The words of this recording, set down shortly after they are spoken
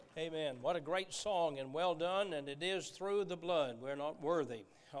Amen. What a great song, and well done, and it is through the blood. We're not worthy,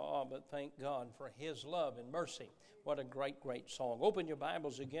 but thank God for His love and mercy. What a great, great song. Open your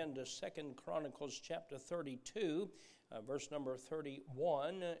Bibles again to 2 Chronicles chapter 32. Verse number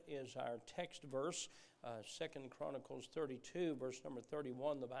 31 is our text verse. 2 Chronicles 32, verse number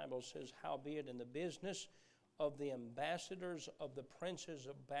 31, the Bible says, "Howbeit in the business of the ambassadors of the princes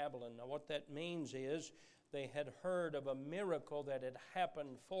of Babylon." Now what that means is they had heard of a miracle that had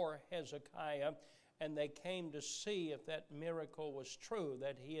happened for Hezekiah, and they came to see if that miracle was true,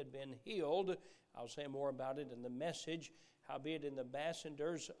 that he had been healed. I'll say more about it in the message. Howbeit in the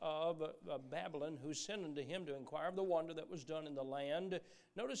ambassadors of Babylon, who sent unto him to inquire of the wonder that was done in the land.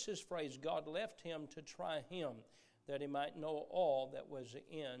 Notice this phrase, God left him to try him, that he might know all that was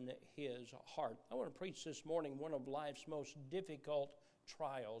in his heart. I want to preach this morning one of life's most difficult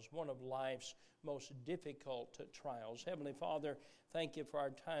trials, one of life's most difficult trials. Heavenly Father, thank you for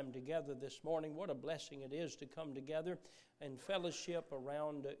our time together this morning. What a blessing it is to come together in fellowship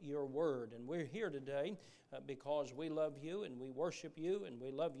around your word. And we're here today because we love you and we worship you and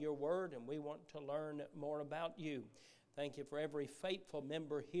we love your word and we want to learn more about you. Thank you for every faithful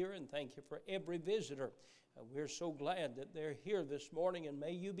member here, and thank you for every visitor. We're so glad that they're here this morning, and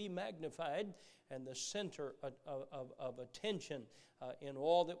may you be magnified and the center of attention in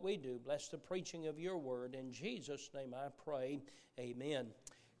all that we do. Bless the preaching of your word. In Jesus' name I pray, amen.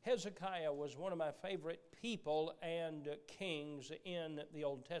 Hezekiah was one of my favorite people and kings in the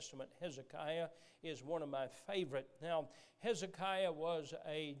Old Testament. Hezekiah is one of my favorite. Now, Hezekiah was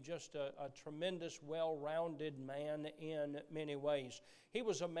just a tremendous, well-rounded man in many ways. He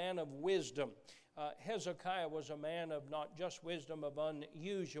was a man of wisdom. Hezekiah was a man of not just wisdom, of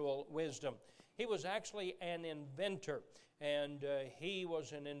unusual wisdom. He was actually an inventor, and he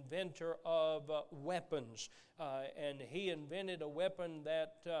was an inventor of weapons. And he invented a weapon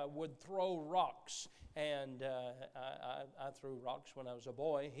that would throw rocks. And I threw rocks when I was a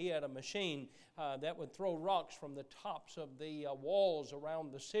boy. He had a machine that would throw rocks from the tops of the walls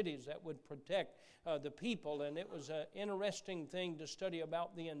around the cities that would protect the people. And it was an interesting thing to study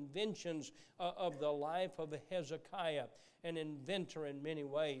about the inventions of the life of Hezekiah, an inventor in many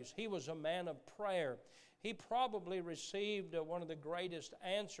ways. He was a man of prayer. He probably received one of the greatest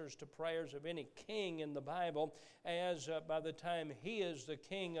answers to prayers of any king in the Bible, as by the time he is the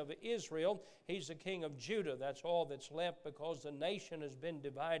king of Israel, he's the king of Judah. That's all that's left, because the nation has been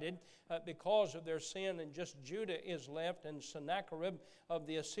divided because of their sin, and just Judah is left, and Sennacherib of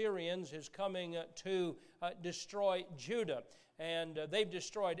the Assyrians is coming to destroy Judah. And they've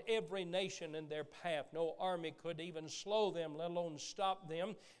destroyed every nation in their path. No army could even slow them, let alone stop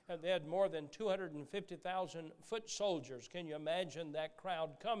them. They had more than 250,000 foot soldiers. Can you imagine that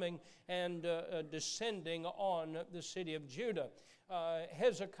crowd coming and descending on the city of Judah?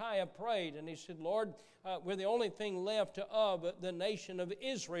 Hezekiah prayed, and he said, Lord, we're the only thing left of the nation of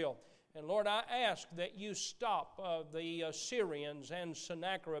Israel. And Lord, I ask that you stop the Syrians and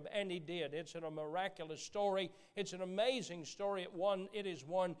Sennacherib, and he did. It's a miraculous story. It's an amazing story. It is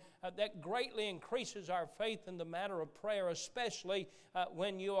one that greatly increases our faith in the matter of prayer, especially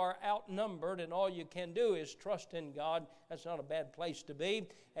when you are outnumbered and all you can do is trust in God. That's not a bad place to be,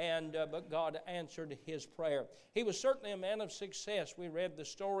 but God answered his prayer. He was certainly a man of success. We read the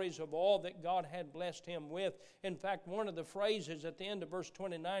stories of all that God had blessed him with. In fact, one of the phrases at the end of verse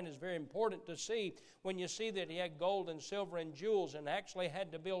 29 is very important to see, when you see that he had gold and silver and jewels and actually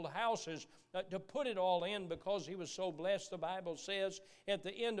had to build houses to put it all in because he was so blessed. The Bible says at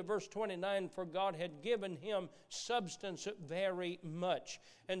the end of verse 29, for God had given him substance very much.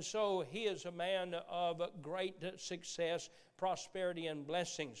 And so he is a man of great success, prosperity, and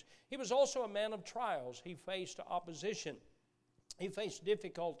blessings. He was also a man of trials. He faced opposition. He faced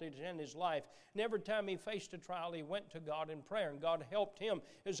difficulties in his life. And every time he faced a trial, he went to God in prayer. And God helped him,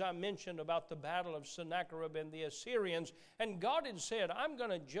 as I mentioned about the battle of Sennacherib and the Assyrians. And God had said, I'm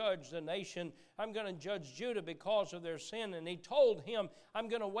going to judge the nation. I'm going to judge Judah because of their sin. And he told him, I'm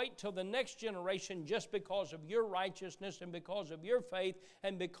going to wait till the next generation just because of your righteousness and because of your faith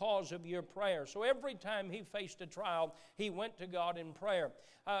and because of your prayer. So every time he faced a trial, he went to God in prayer.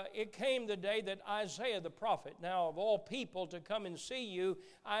 It came the day that Isaiah the prophet, now of all people to come and see you,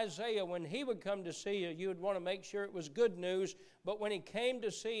 Isaiah, when he would come to see you, you would want to make sure it was good news. But when he came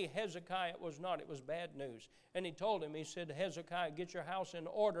to see Hezekiah, it was not. It was bad news. And he told him, he said, Hezekiah, get your house in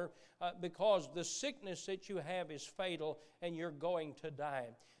order because the sickness that you have is fatal and you're going to die.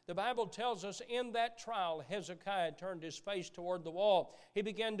 The Bible tells us in that trial, Hezekiah turned his face toward the wall. He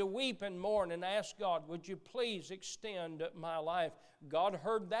began to weep and mourn and ask God, would you please extend my life? God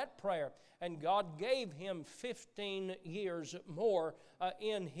heard that prayer, and God gave him 15 years more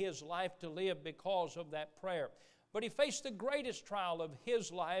in his life to live because of that prayer. But he faced the greatest trial of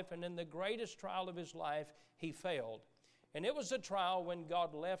his life, and in the greatest trial of his life, he failed. And it was a trial when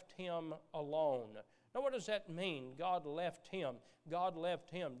God left him alone. Now, what does that mean? God left him. God left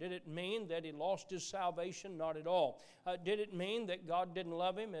him. Did it mean that he lost his salvation? Not at all. Did it mean that God didn't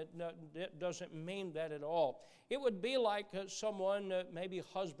love him? It doesn't mean that at all. It would be like someone, maybe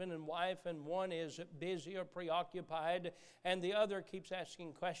husband and wife, and one is busy or preoccupied, and the other keeps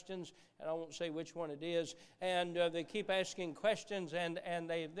asking questions, and I won't say which one it is, and they keep asking questions, and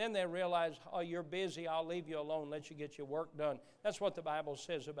then they realize, oh, you're busy, I'll leave you alone, let you get your work done. That's what the Bible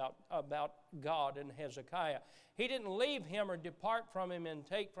says about God and Hezekiah. He didn't leave him or depart from him and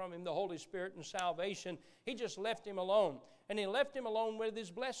take from him the Holy Spirit and salvation. He just left him alone, and he left him alone with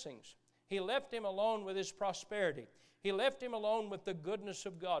his blessings. He left him alone with his prosperity. He left him alone with the goodness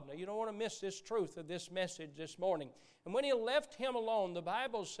of God. Now, you don't want to miss this truth of this message this morning. And when he left him alone, the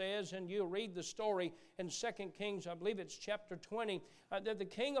Bible says, and you read the story in 2 Kings, I believe it's chapter 20, that the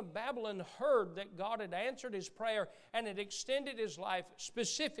king of Babylon heard that God had answered his prayer and had extended his life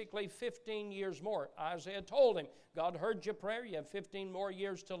specifically 15 years more. Isaiah told him, God heard your prayer, you have 15 more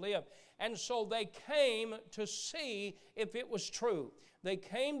years to live. And so they came to see if it was true. They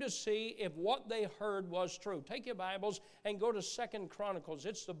came to see if what they heard was true. Take your Bibles and go to 2 Chronicles.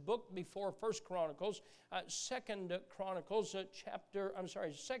 It's the book before 1 Chronicles. 2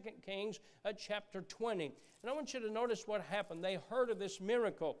 Kings chapter 20. And I want you to notice what happened. They heard of this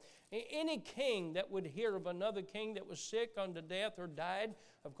miracle. Any king that would hear of another king that was sick unto death or died,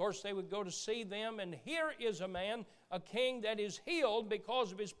 of course they would go to see them. And here is a man, a king that is healed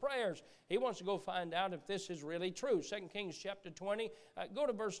because of his prayers. He wants to go find out if this is really true. 2 Kings chapter 20. Go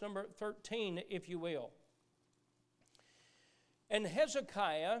to verse number 13, if you will. And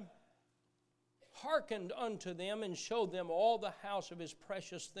Hezekiah hearkened unto them and showed them all the house of his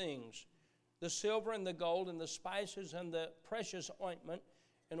precious things, the silver and the gold and the spices and the precious ointment,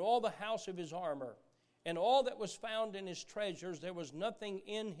 and all the house of his armor. And all that was found in his treasures, there was nothing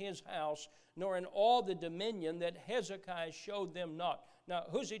in his house, nor in all the dominion that Hezekiah showed them not. Now,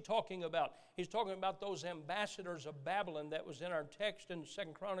 who's he talking about? He's talking about those ambassadors of Babylon that was in our text in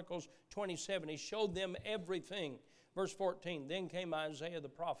 2 Chronicles 27. He showed them everything. Verse 14, then came Isaiah the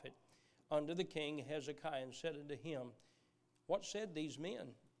prophet unto the king Hezekiah and said unto him, what said these men?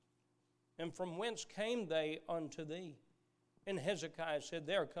 And from whence came they unto thee? And Hezekiah said,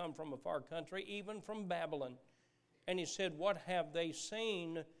 they are come from a far country, even from Babylon. And he said, what have they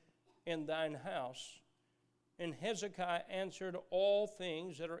seen in thine house? And Hezekiah answered, all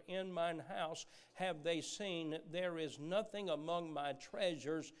things that are in mine house have they seen. There is nothing among my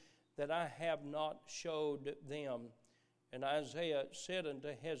treasures that I have not showed them. And Isaiah said unto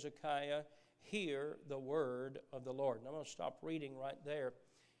Hezekiah, hear the word of the Lord. And I'm going to stop reading right there.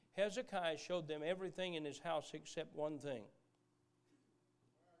 Hezekiah showed them everything in his house except one thing.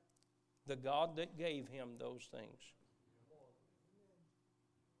 The God that gave him those things.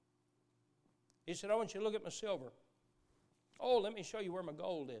 He said, I want you to look at my silver. Oh, let me show you where my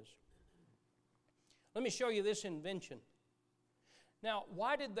gold is. Let me show you this invention. Now,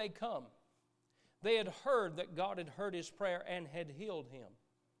 why did they come? They had heard that God had heard his prayer and had healed him.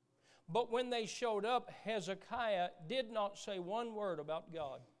 But when they showed up, Hezekiah did not say one word about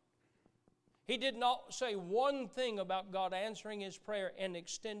God. He did not say one thing about God answering his prayer and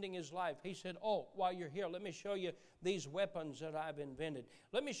extending his life. He said, oh, while you're here, let me show you these weapons that I've invented.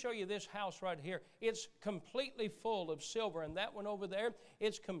 Let me show you this house right here. It's completely full of silver. And that one over there,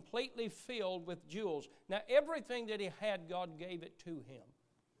 it's completely filled with jewels. Now, everything that he had, God gave it to him.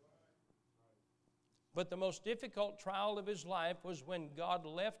 But the most difficult trial of his life was when God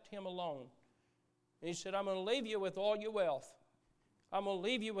left him alone. And he said, I'm going to leave you with all your wealth. I'm going to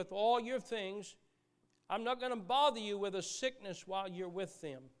leave you with all your things. I'm not going to bother you with a sickness while you're with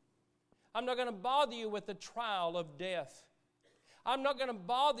them. I'm not going to bother you with the trial of death. I'm not going to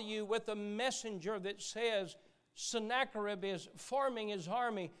bother you with a messenger that says Sennacherib is forming his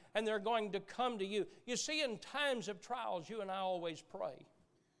army and they're going to come to you. You see, in times of trials, you and I always pray.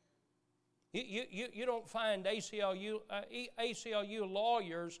 You don't find ACLU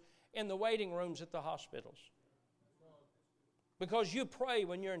lawyers in the waiting rooms at the hospitals. Because you pray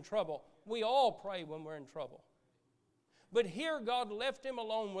when you're in trouble. We all pray when we're in trouble. But here God left him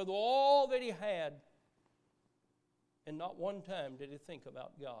alone with all that he had. And not one time did he think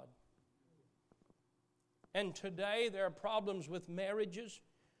about God. And today there are problems with marriages.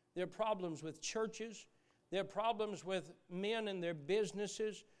 There are problems with churches. There are problems with men and their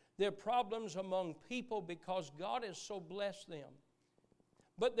businesses. There are problems among people because God has so blessed them.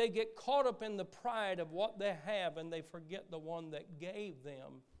 But they get caught up in the pride of what they have and they forget the one that gave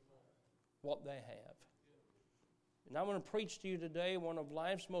them what they have. And I want to preach to you today, one of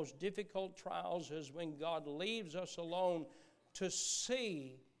life's most difficult trials is when God leaves us alone to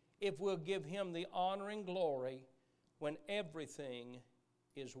see if we'll give Him the honor and glory when everything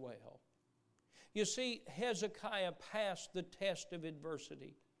is well. You see, Hezekiah passed the test of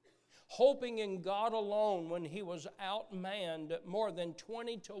adversity, hoping in God alone when he was outmanned more than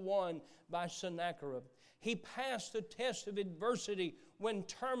 20-1 by Sennacherib. He passed the test of adversity when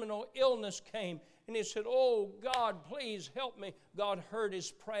terminal illness came. And he said, "Oh, God, please help me." God heard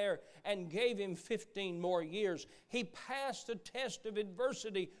his prayer and gave him 15 more years. He passed the test of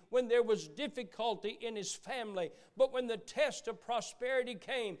adversity when there was difficulty in his family. But when the test of prosperity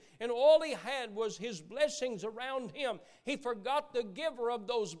came and all he had was his blessings around him, he forgot the giver of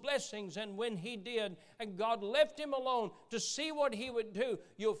those blessings. And when he did, and God left him alone to see what he would do,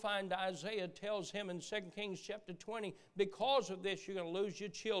 you'll find Isaiah tells him in 2 Kings chapter 20, because of this you're going to lose your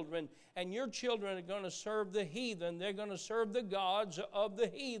children, and your children are going to serve the heathen. They're going to serve the gods of the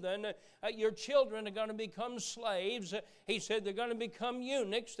heathen. Your children are going to become slaves. He said they're going to become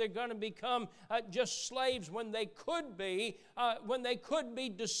eunuchs. They're going to become just slaves when they could be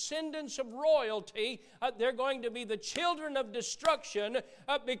descendants of royalty. They're going to be the children of destruction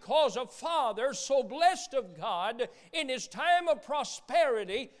because a father so blessed of God in his time of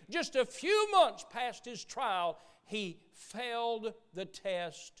prosperity, just a few months past his trial, he failed the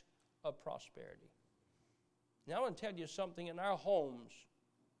test of prosperity. Now I want to tell you something. In our homes,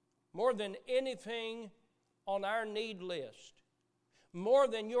 more than anything on our need list, more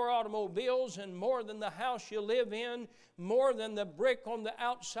than your automobiles and more than the house you live in, more than the brick on the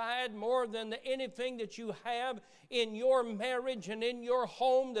outside, more than anything that you have in your marriage and in your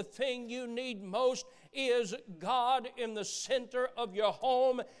home, the thing you need most is God in the center of your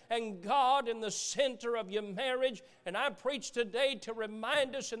home and God in the center of your marriage. And I preach today to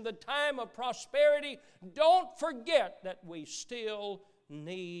remind us in the time of prosperity, don't forget that we still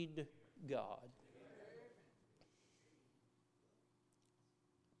need God.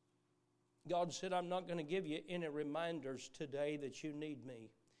 God said, "I'm not going to give you any reminders today that you need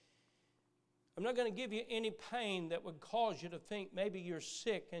me. I'm not going to give you any pain that would cause you to think maybe you're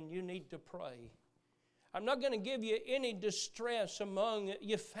sick and you need to pray. I'm not going to give you any distress among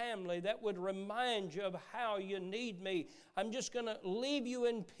your family that would remind you of how you need me. I'm just going to leave you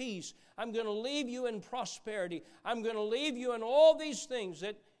in peace. I'm going to leave you in prosperity. I'm going to leave you in all these things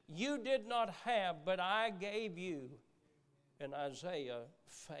that you did not have, but I gave you." And Isaiah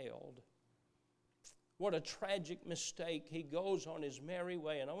failed. What a tragic mistake. He goes on his merry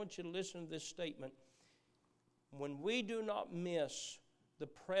way. And I want you to listen to this statement. When we do not miss the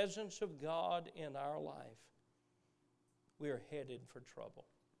presence of God in our life, we are headed for trouble.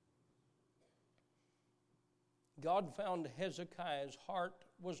 God found Hezekiah's heart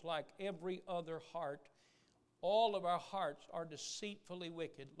was like every other heart. All of our hearts are deceitfully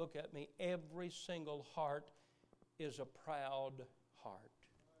wicked. Look at me. Every single heart is a proud heart.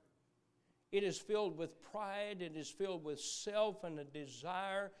 It is filled with pride. It is filled with self and a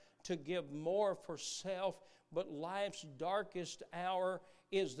desire to give more for self. But life's darkest hour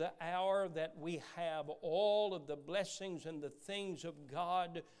is the hour that we have all of the blessings and the things of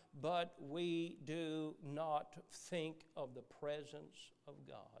God, but we do not think of the presence of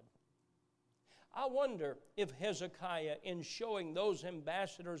God. I wonder if Hezekiah, in showing those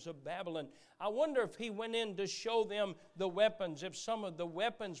ambassadors of Babylon, I wonder if he went in to show them the weapons, if some of the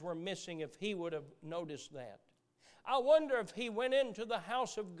weapons were missing, if he would have noticed that. I wonder if he went into the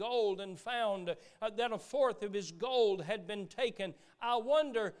house of gold and found that a fourth of his gold had been taken. I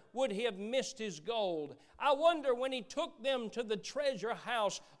wonder, would he have missed his gold? I wonder when he took them to the treasure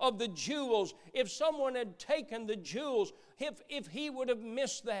house of the jewels, if someone had taken the jewels, if he would have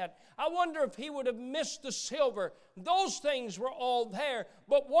missed that. I wonder if he would have missed the silver. Those things were all there,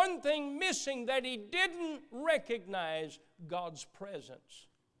 but one thing missing that he didn't recognize, God's presence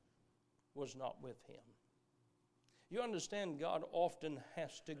was not with him. You understand, God often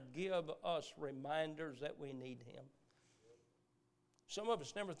has to give us reminders that we need Him. Some of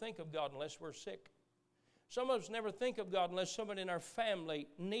us never think of God unless we're sick. Some of us never think of God unless somebody in our family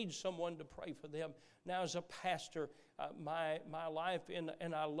needs someone to pray for them. Now, as a pastor, my life,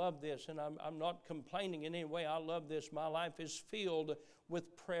 and I love this, and I'm not complaining in any way. I love this. My life is filled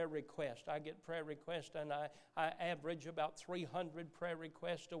with prayer requests. I get prayer requests, and I average about 300 prayer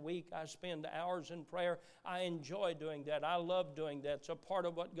requests a week. I spend hours in prayer. I enjoy doing that. I love doing that. It's a part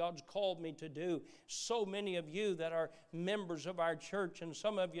of what God's called me to do. So many of you that are members of our church, and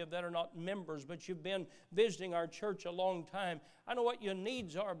some of you that are not members, but you've been visiting our church a long time, I know what your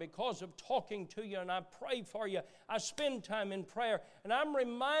needs are because of talking to you, and I pray for you. I spend time in prayer, and I'm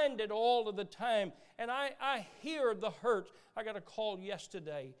reminded all of the time, and I hear the hurt. I got a call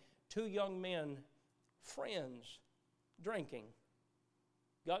yesterday, 2 young men, friends, drinking,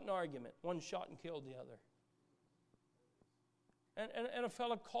 got in an argument. One shot and killed the other. And a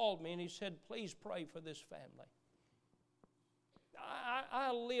fellow called me, and he said, please pray for this family.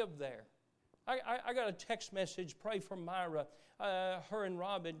 I live there. I got a text message, pray for Myra. Her and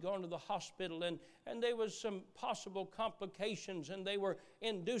Rob had gone to the hospital, and there was some possible complications, and they were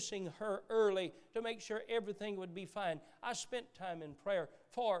inducing her early to make sure everything would be fine. I spent time in prayer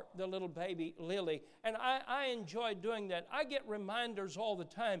for the little baby, Lily, and I enjoy doing that. I get reminders all the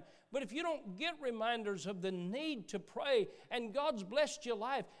time, but if you don't get reminders of the need to pray, and God's blessed your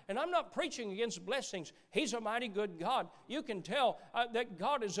life, and I'm not preaching against blessings. He's a mighty good God. You can tell that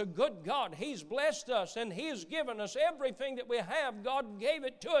God is a good God. He's blessed us, and He has given us everything that we have. God gave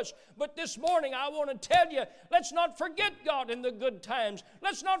it to us. But this morning I want to tell you, let's not forget God in the good times.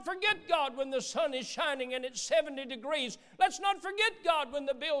 Let's not forget God when the sun is shining and it's 70 degrees. Let's not forget God when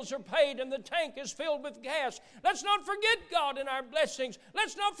the bills are paid and the tank is filled with gas. Let's not forget God in our blessings.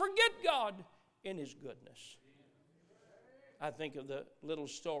 Let's not forget God in His goodness. I think of the little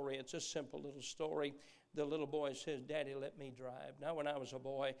story. It's a simple little story. The little boy says, Daddy, let me drive. Now, when I was a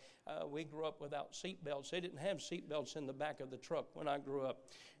boy, we grew up without seat belts. They didn't have seat belts in the back of the truck when I grew up.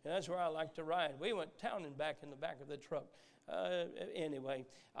 And that's where I liked to ride. We went town and back in the back of the truck. Anyway,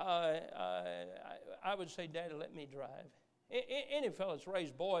 I would say, Daddy, let me drive. Any fellow that's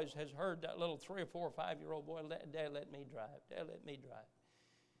raised boys has heard that little 3 or 4 or 5-year-old boy, Daddy, let me drive. Daddy, let me drive.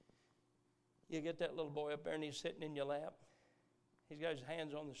 You get that little boy up there and he's sitting in your lap. He's got his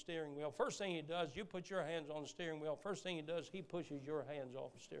hands on the steering wheel. First thing he does, you put your hands on the steering wheel. First thing he does, he pushes your hands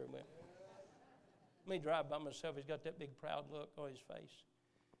off the steering wheel. Let me drive by myself. He's got that big proud look on his face.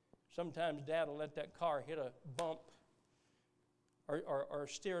 Sometimes Dad will let that car hit a bump or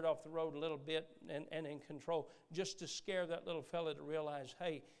steer it off the road a little bit and in control, just to scare that little fella to realize,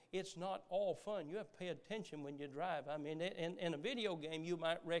 hey, it's not all fun. You have to pay attention when you drive. I mean, in a video game, you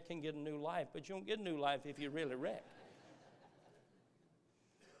might wreck and get a new life, but you don't get a new life if you really wreck.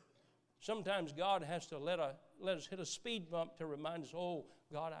 Sometimes God has to let us hit a speed bump to remind us, oh,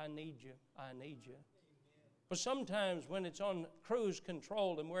 God, I need you. I need you. But sometimes when it's on cruise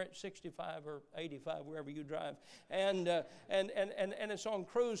control and we're at 65 or 85, wherever you drive, and it's on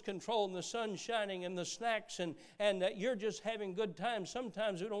cruise control and the sun's shining and the snacks and you're just having good times,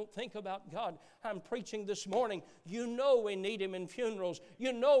 sometimes we don't think about God. I'm preaching this morning. You know we need Him in funerals.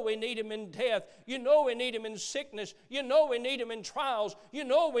 You know we need Him in death. You know we need Him in sickness. You know we need Him in trials. You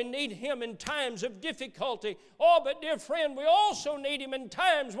know we need Him in times of difficulty. Oh, but dear friend, we also need Him in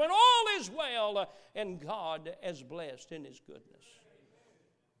times when all is well and God is blessed in His goodness.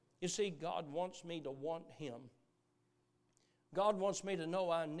 You see, God wants me to want Him. God wants me to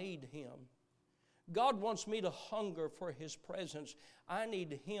know I need Him. God wants me to hunger for His presence. I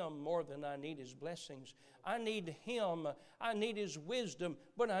need Him more than I need His blessings. I need Him. I need His wisdom,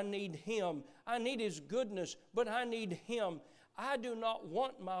 but I need Him. I need His goodness, but I need Him. I do not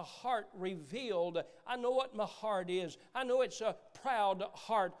want my heart revealed. I know what my heart is. I know it's a proud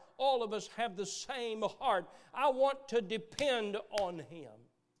heart. All of us have the same heart. I want to depend on Him.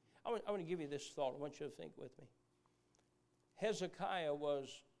 I want to give you this thought. I want you to think with me. Hezekiah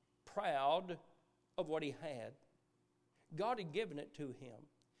was proud of what he had. God had given it to him.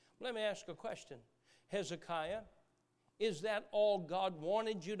 Let me ask a question. Hezekiah, is that all God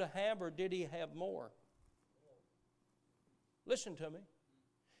wanted you to have, or did he have more? Listen to me.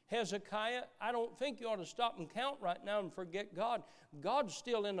 Hezekiah, I don't think you ought to stop and count right now and forget God. God's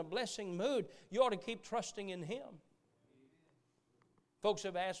still in a blessing mood. You ought to keep trusting in Him. Folks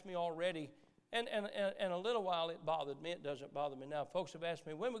have asked me already, and a little while it bothered me. It doesn't bother me now. Folks have asked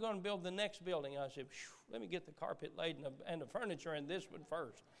me, when are we going to build the next building? I said, let me get the carpet laid and the furniture in this one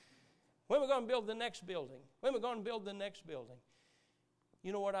first. When are we going to build the next building? When are we going to build the next building?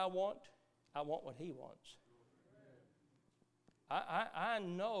 You know what I want? I want what He wants. I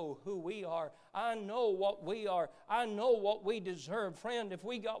know who we are. I know what we are. I know what we deserve. Friend, if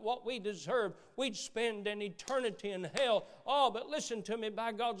we got what we deserve, we'd spend an eternity in hell. Oh, but listen to me,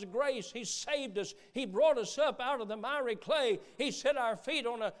 by God's grace, He saved us. He brought us up out of the miry clay. He set our feet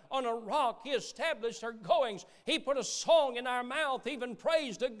on a rock. He established our goings. He put a song in our mouth, even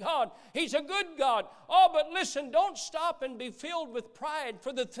praise to God. He's a good God. Oh, but listen, don't stop and be filled with pride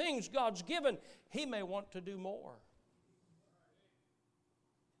for the things God's given. He may want to do more.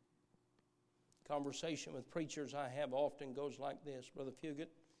 Conversation with preachers I have often goes like this, Brother Fugit.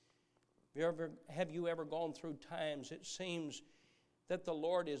 Have you ever gone through times it seems that the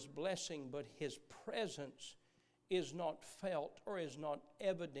Lord is blessing, but His presence is not felt or is not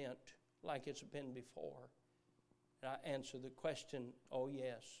evident like it's been before? And I answer the question, oh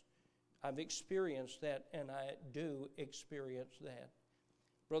yes. I've experienced that, and I do experience that.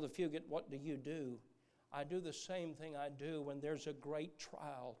 Brother Fugit, what do? I do the same thing I do when there's a great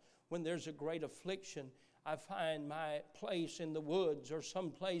trial. When there's a great affliction, I find my place in the woods or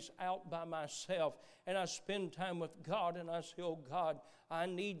someplace out by myself, and I spend time with God, and I say, oh God, I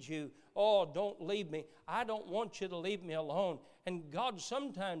need you. Oh, don't leave me. I don't want you to leave me alone. And God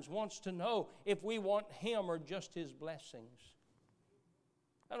sometimes wants to know if we want Him or just His blessings.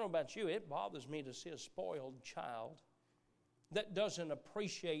 I don't know about you, it bothers me to see a spoiled child that doesn't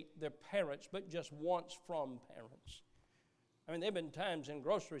appreciate their parents but just wants from parents. I mean, there have been times in the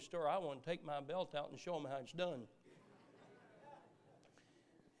grocery store I want to take my belt out and show them how it's done.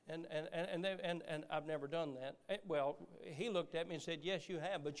 And I've never done that. Well, he looked at me and said, yes, you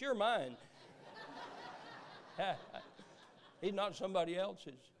have, but you're mine. He's not somebody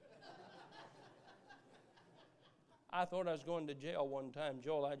else's. I thought I was going to jail one time.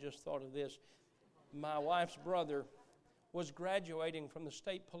 Joel, I just thought of this. My wife's brother was graduating from the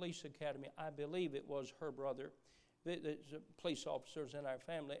State Police Academy. I believe it was her brother. The police officers in our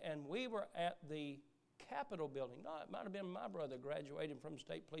family, and we were at the Capitol building. No, it might have been my brother graduating from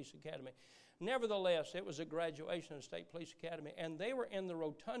State Police Academy. Nevertheless, it was a graduation of State Police Academy, and they were in the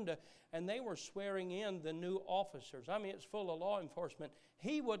rotunda, and they were swearing in the new officers. I mean, it's full of law enforcement.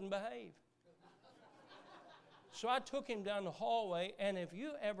 He wouldn't behave. So I took him down the hallway, and if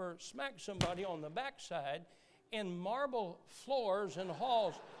you ever smack somebody on the backside in marble floors and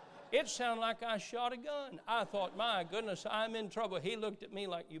halls, it sounded like I shot a gun. I thought, my goodness, I'm in trouble. He looked at me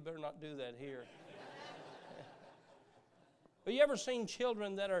like, you better not do that here. But you ever seen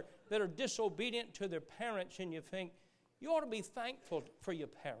children that are disobedient to their parents, and you think, you ought to be thankful for your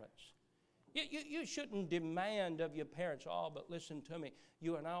parents. You shouldn't demand of your parents, oh, but listen to me,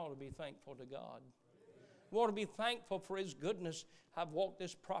 you and I ought to be thankful to God. We ought to be thankful for His goodness. I've walked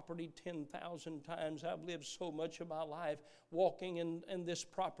this property 10,000 times. I've lived so much of my life walking in this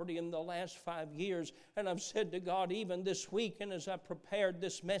property in the last 5 years. And I've said to God, even this week, and as I prepared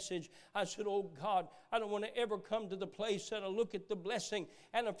this message, I said, oh God, I don't want to ever come to the place that I look at the blessing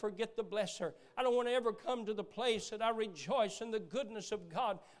and I forget the blesser. I don't want to ever come to the place that I rejoice in the goodness of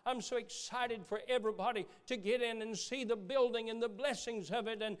God. I'm so excited for everybody to get in and see the building and the blessings of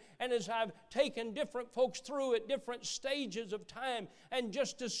it. And as I've taken different folks through at different stages of time, and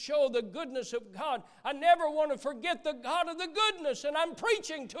just to show the goodness of God, I never want to forget the God of the goodness. And I'm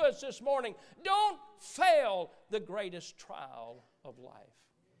preaching to us this morning. Don't fail the greatest trial of life.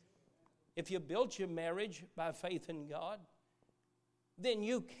 If you built your marriage by faith in God, then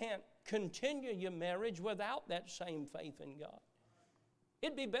you can't continue your marriage without that same faith in God.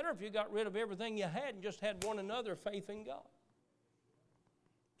 It'd be better if you got rid of everything you had and just had one another faith in God.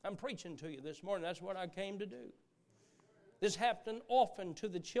 I'm preaching to you this morning. That's what I came to do. This happened often to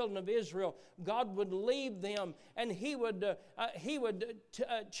the children of Israel. God would leave them, and He would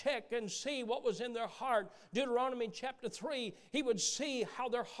check and see what was in their heart. Deuteronomy chapter 3, He would see how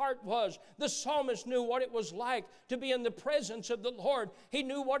their heart was. The psalmist knew what it was like to be in the presence of the Lord. He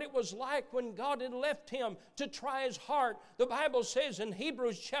knew what it was like when God had left him to try his heart. The Bible says in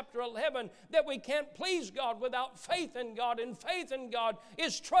Hebrews chapter 11 that we can't please God without faith in God, and faith in God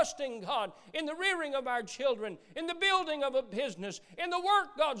is trusting God in the rearing of our children, in the building of a business, in the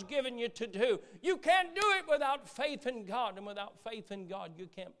work God's given you to do. You can't do it without faith in God, and without faith in God, you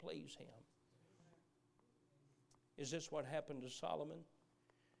can't please Him. Is this what happened to Solomon?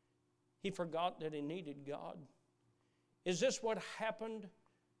 He forgot that he needed God. Is this what happened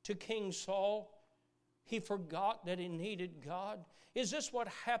to King Saul? He forgot that he needed God. Is this what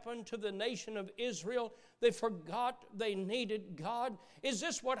happened to the nation of Israel? They forgot they needed God. Is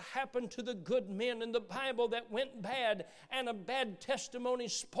this what happened to the good men in the Bible that went bad, and a bad testimony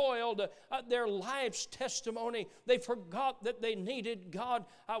spoiled their life's testimony? They forgot that they needed God.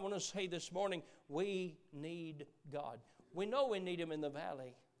 I want to say this morning, we need God. We know we need Him in the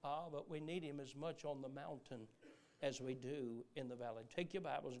valley, but we need Him as much on the mountain as we do in the valley. Take your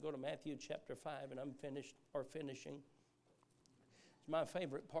Bibles and go to Matthew chapter 5, and I'm finishing. It's my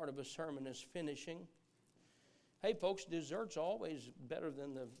favorite part of a sermon is finishing. Hey, folks, dessert's always better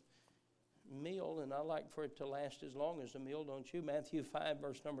than the meal, and I like for it to last as long as the meal, don't you? Matthew 5,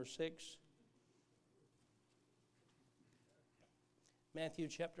 verse number 6. Matthew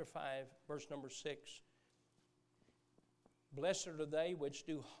chapter 5, verse number 6. Blessed are they which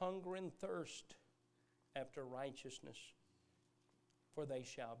do hunger and thirst after righteousness, for they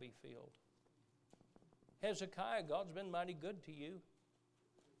shall be filled. Hezekiah, God's been mighty good to you,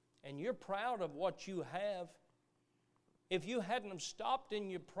 and you're proud of what you have. If you hadn't have stopped in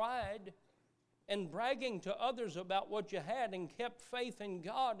your pride and bragging to others about what you had and kept faith in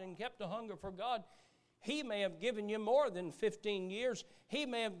God and kept a hunger for God, He may have given you more than 15 years. He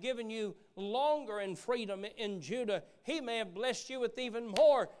may have given you longer in freedom in Judah. He may have blessed you with even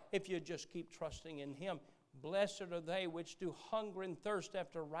more if you just keep trusting in Him. Blessed are they which do hunger and thirst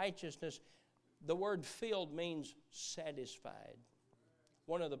after righteousness. The word filled means satisfied.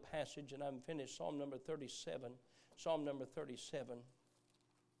 One other passage, and I'm finished, Psalm number 37. Psalm number 37.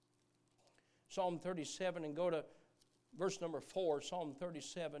 Psalm 37, and go to verse number 4, Psalm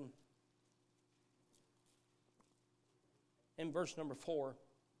 37. In verse number 4.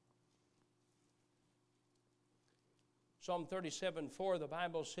 Psalm 37, 4, the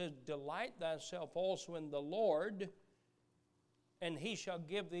Bible says, Delight thyself also in the Lord, and He shall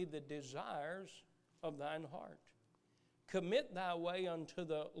give thee the desires of thine heart. Commit thy way unto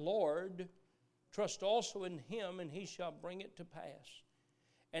the Lord, trust also in Him, and He shall bring it to pass.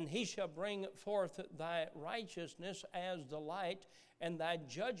 And He shall bring forth thy righteousness as the light, and thy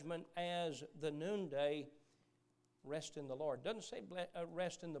judgment as the noonday. Rest in the Lord. It doesn't say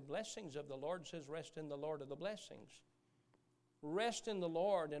rest in the blessings of the Lord. It says rest in the Lord of the blessings. Rest in the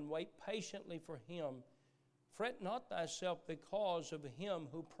Lord and wait patiently for Him. Fret not thyself because of him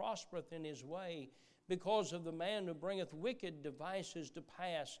who prospereth in his way, because of the man who bringeth wicked devices to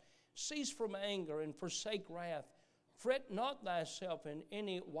pass. Cease from anger and forsake wrath. Fret not thyself in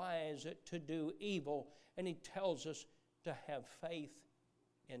any wise to do evil. And he tells us to have faith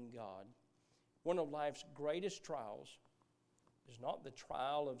in God. One of life's greatest trials is not the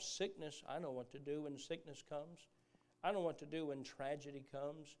trial of sickness. I know what to do when sickness comes. I know what to do when tragedy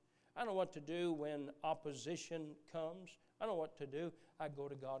comes. I know what to do when opposition comes. I know what to do. I go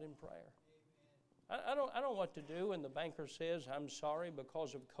to God in prayer. I don't know what to do when the banker says, I'm sorry,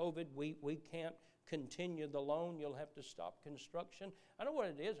 because of COVID, we can't continue the loan. You'll have to stop construction. I know what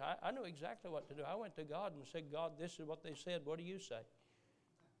it is. I know exactly what to do. I went to God and said, God, this is what they said. What do you say?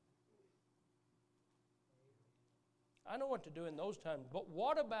 I know what to do in those times. But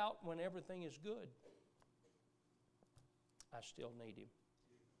what about when everything is good? I still need Him.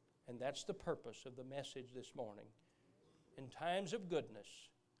 And that's the purpose of the message this morning. In times of goodness,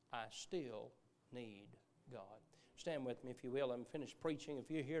 I still need God. Stand with me, if you will. I'm finished preaching. If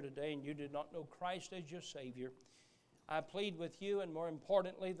you're here today and you do not know Christ as your Savior, I plead with you, and more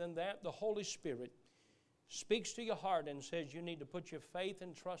importantly than that, the Holy Spirit speaks to your heart and says you need to put your faith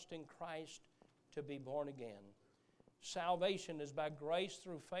and trust in Christ to be born again. Salvation is by grace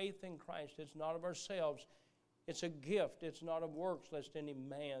through faith in Christ. It's not of ourselves. It's a gift. It's not of works, lest any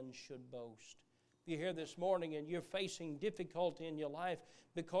man should boast. If you're here this morning and you're facing difficulty in your life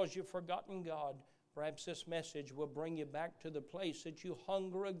because you've forgotten God, perhaps this message will bring you back to the place that you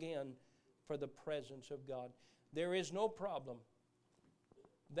hunger again for the presence of God. There is no problem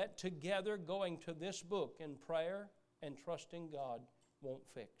that together going to this book in prayer and trusting God won't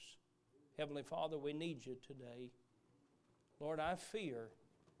fix. Heavenly Father, we need you today. Lord, I fear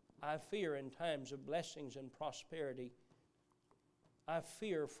in times of blessings and prosperity, I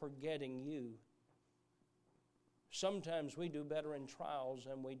fear forgetting you. Sometimes we do better in trials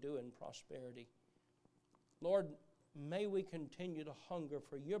than we do in prosperity. Lord, may we continue to hunger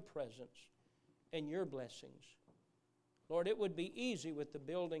for your presence and your blessings. Lord, it would be easy with the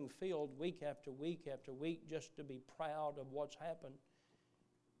building filled week after week after week just to be proud of what's happened.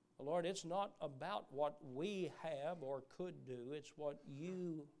 Lord, it's not about what we have or could do. It's what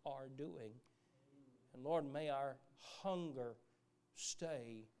you are doing. And Lord, may our hunger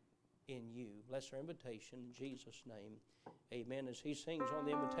stay in you. Bless our invitation in Jesus' name. Amen. As he sings on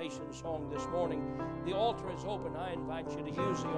the invitation song this morning, the altar is open. I invite you to use the